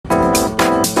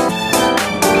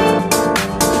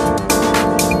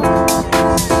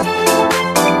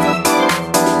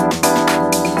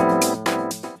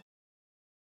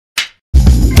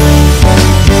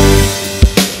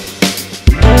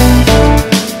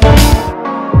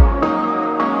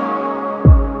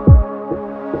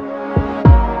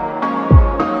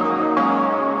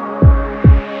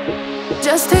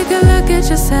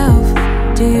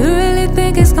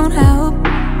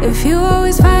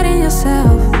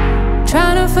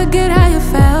forget how you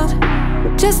felt.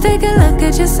 Just take a look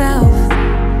at yourself.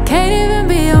 Can't even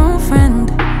be your own friend,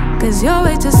 cause you're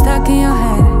way too stuck in your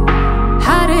head.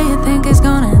 How do you think it's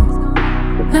gonna end?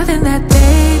 Nothing that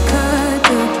they could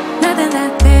do, nothing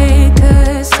that they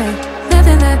could say,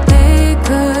 nothing that they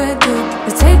could do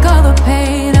to take all the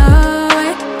pain away.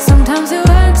 Sometimes it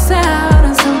works out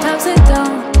and sometimes it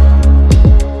don't.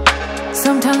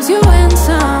 Sometimes you win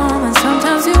some and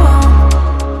sometimes you won't.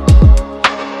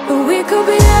 But we could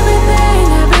be everything,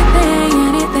 everything,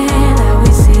 anything that we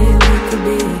see we could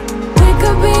be. We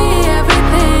could be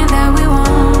everything that we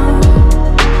want.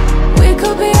 We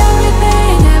could be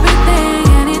everything, everything,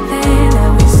 anything that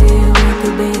we see we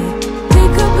could be. We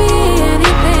could be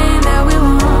anything that we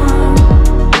want.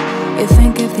 You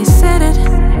think if they said it,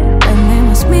 then they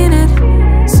must mean it.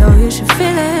 So you should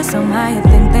feel it, somehow you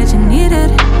think that you need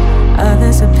it.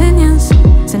 Others' opinions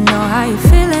to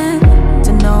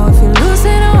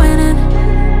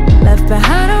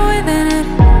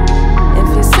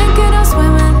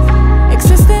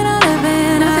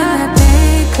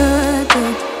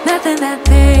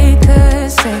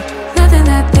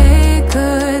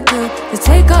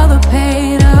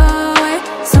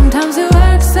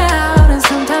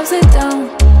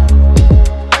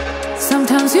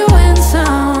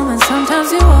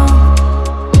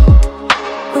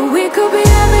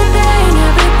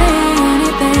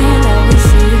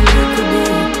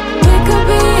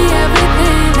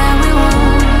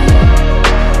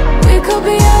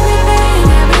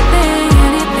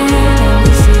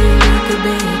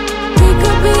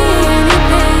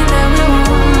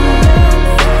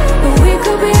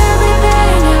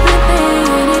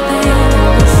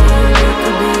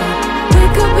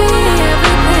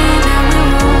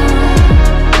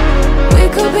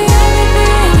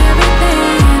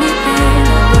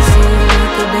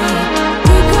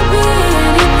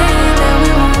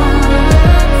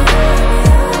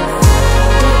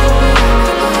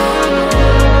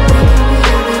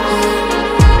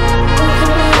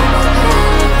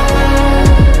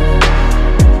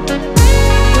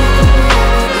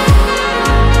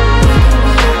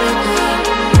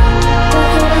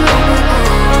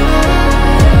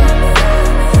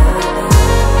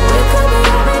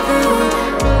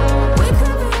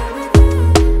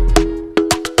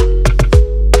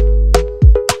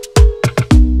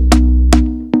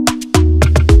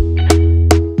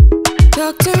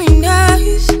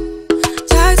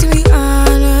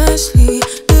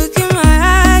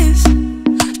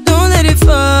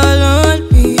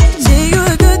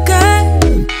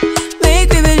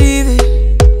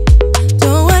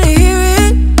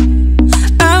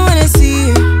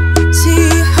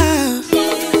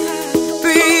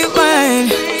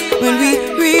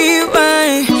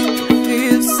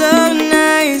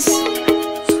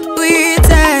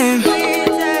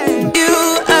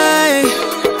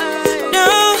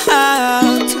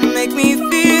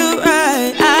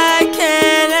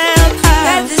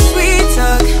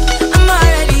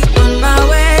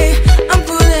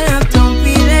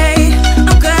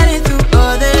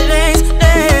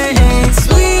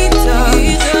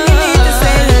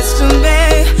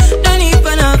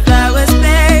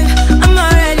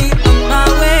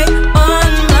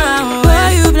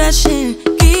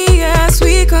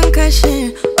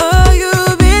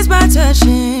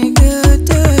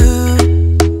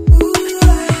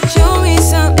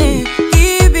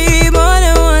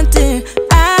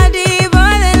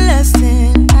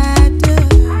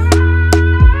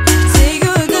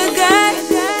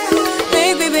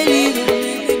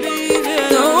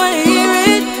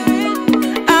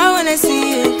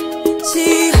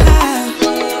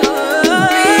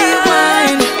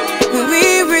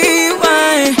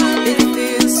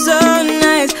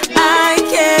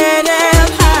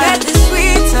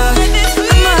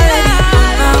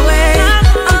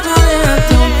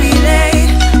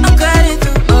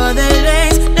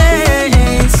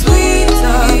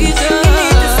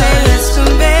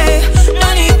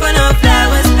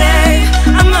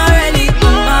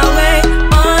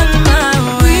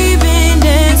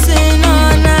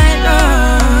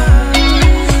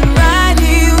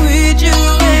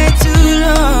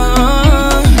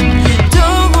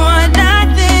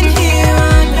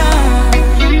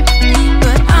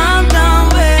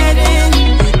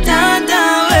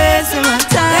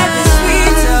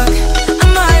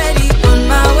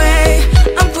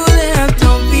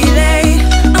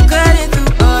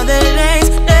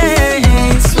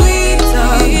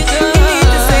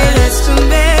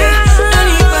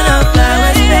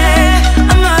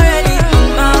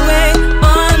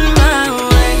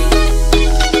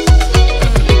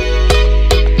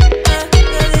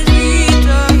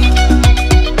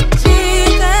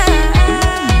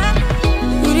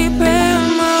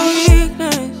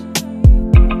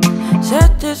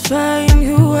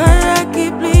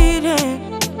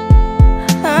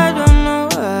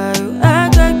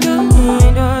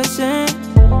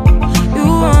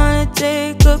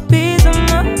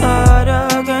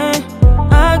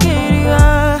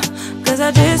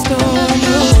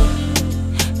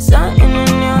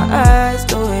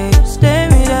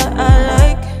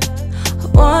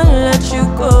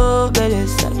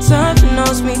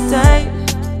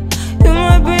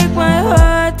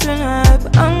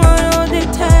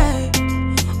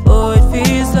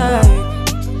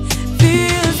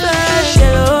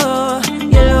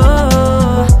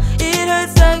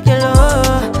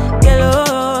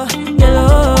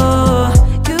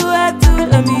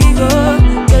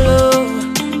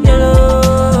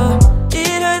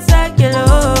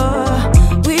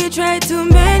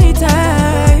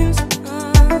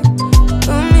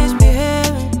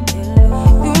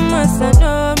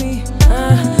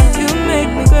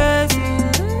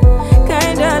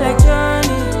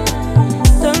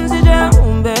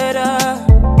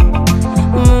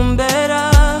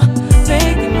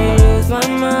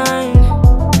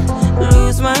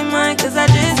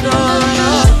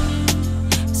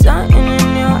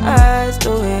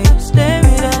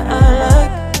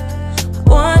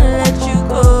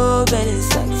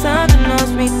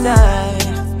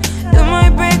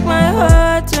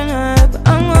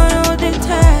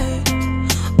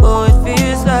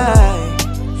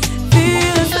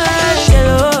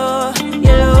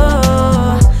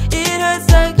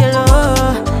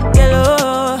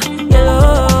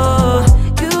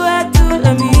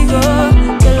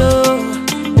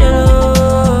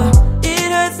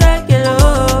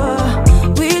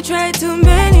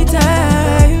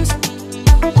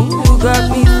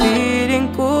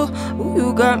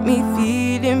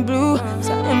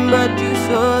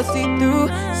so see-through.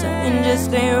 Something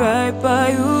just ain't right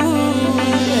by you.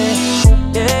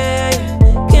 Yeah,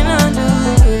 can I do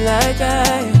you like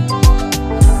I?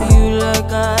 You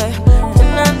like I?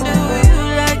 Can I do you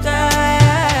like I?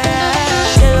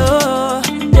 Yellow,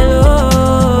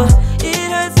 yellow, it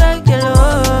hurts like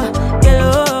yellow,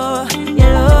 yellow,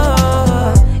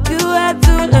 yellow. You had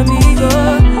to let me go.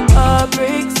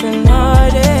 Heartbreaks and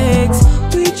heartaches,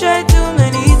 we tried too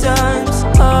many times.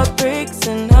 Heartbreaks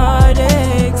and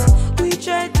heartaches, we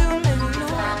tried too many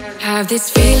times. Have this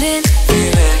feeling,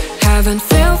 haven't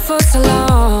felt for so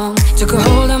long. Took a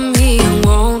hold of me and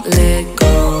won't let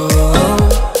go.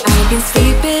 I've been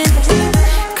sleeping,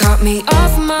 caught me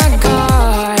off my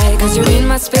guard, 'cause you're in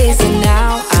my space and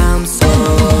now I'm so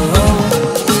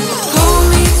hold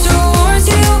me towards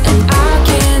you and I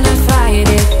cannot fight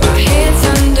it. My head's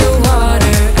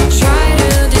underwater, I try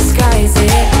to disguise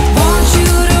it. Want you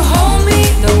to hold me,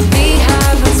 though we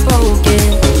haven't spoken.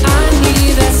 I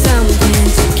need that something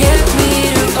to get me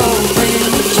to open.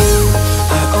 You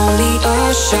are only a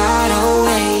shot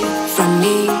away from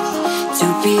me to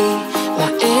be my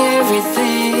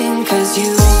everything, 'cause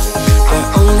you are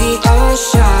only a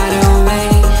shot away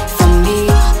from me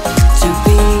to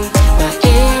be my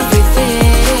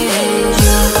everything.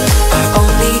 You are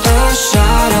only a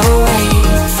shot away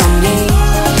from me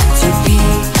to be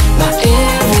my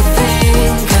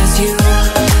everything, 'cause you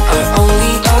are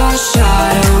only a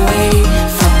shot away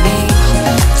from me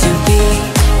to be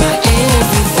my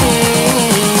everything.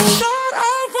 Shot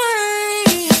away.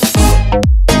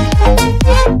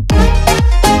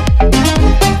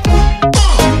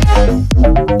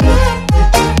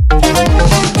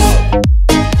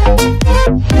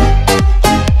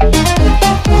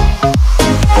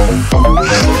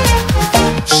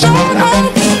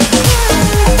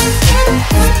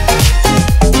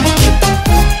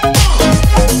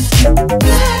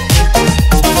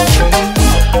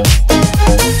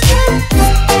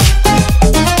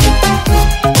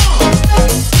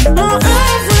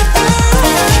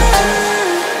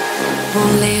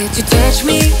 Won't let you touch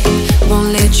me, won't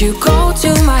let you go to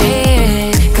my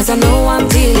head, 'cause I know I'm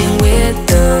dealing with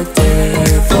the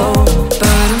devil.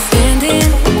 But I'm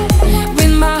standing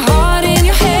with my heart in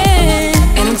your hand,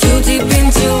 and I'm too deep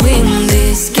into in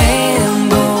this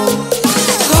gamble.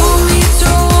 Hold me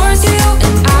towards you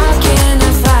and I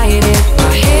cannot fight it.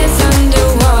 My head's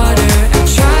underwater, I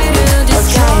try to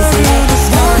disguise it.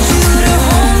 Want you to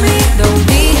hold me, though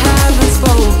we haven't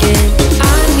spoken.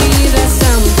 I need that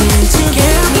something to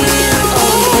get me to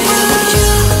open. You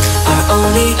are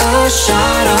only a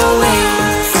shot away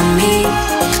from me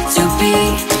to be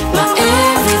my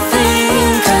everything,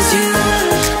 'cause you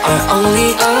are only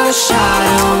a shot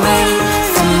away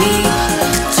from me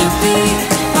to be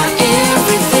my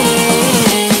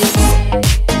everything.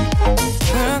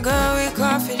 When I go with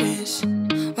confidence,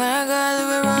 when I go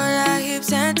we roll our hips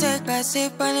and take a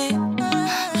sip on it,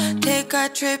 take a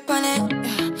trip on it.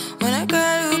 When I go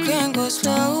you can go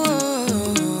slow,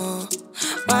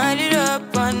 wind it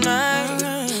up all night.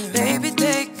 Baby,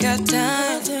 take your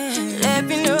time, let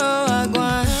me know what I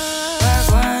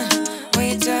want. When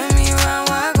you turn me around,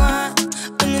 what I want.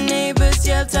 When the neighbors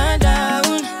yell turn down,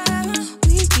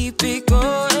 we keep it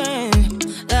going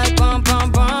like bum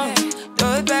bum bum.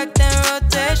 Throw it back then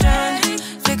rotation,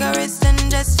 cigarettes and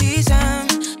the season,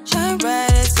 shine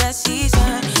bright as that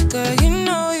season. Girl, you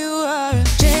know you are a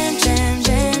jam jam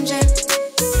jam jam,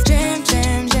 jam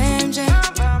jam jam jam,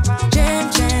 jam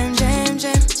jam jam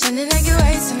jam, sounding like you're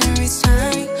wasting every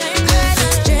time.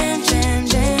 Jam jam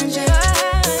jam jam,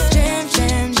 jam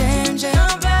jam jam jam,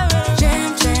 jam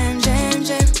jam jam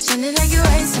jam, sounding like you're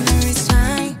wasting every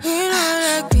time. We know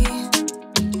like me,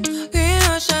 we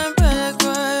know shine bright like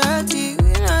royalty.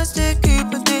 We know stay keep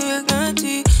a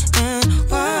dignity and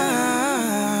wine.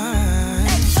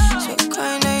 So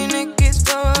kind of your neck is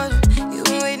cold. You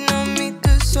been waiting on me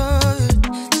to solve it,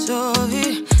 solve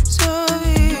it, solve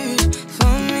it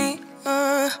for me.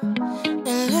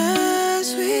 And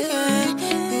last weekend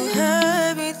you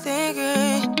had me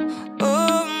thinking, oh,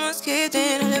 almost kicked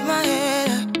in and let my head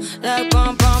up like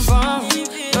bum bum bum.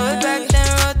 Throw it back then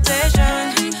rotation,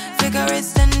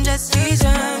 cigarettes and the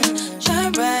season,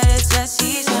 shine bright as that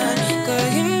season. Girl,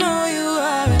 you know you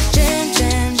are a jam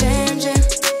jam jam jam,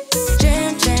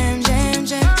 jam jam jam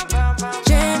jam,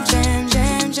 jam jam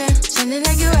jam jam, sounding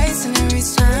like you're wasting every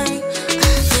time.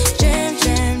 Jam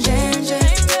jam jam jam,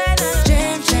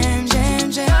 jam jam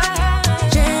jam jam,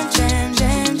 jam jam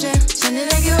jam jam, sounding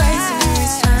like you're wasting every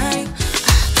time.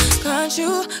 Can't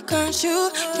you, can't you,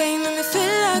 yeah, you make me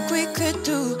feel like we could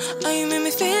do, oh, you make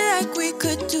me feel like we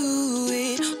could do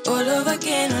it all over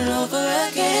again, all over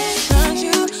again.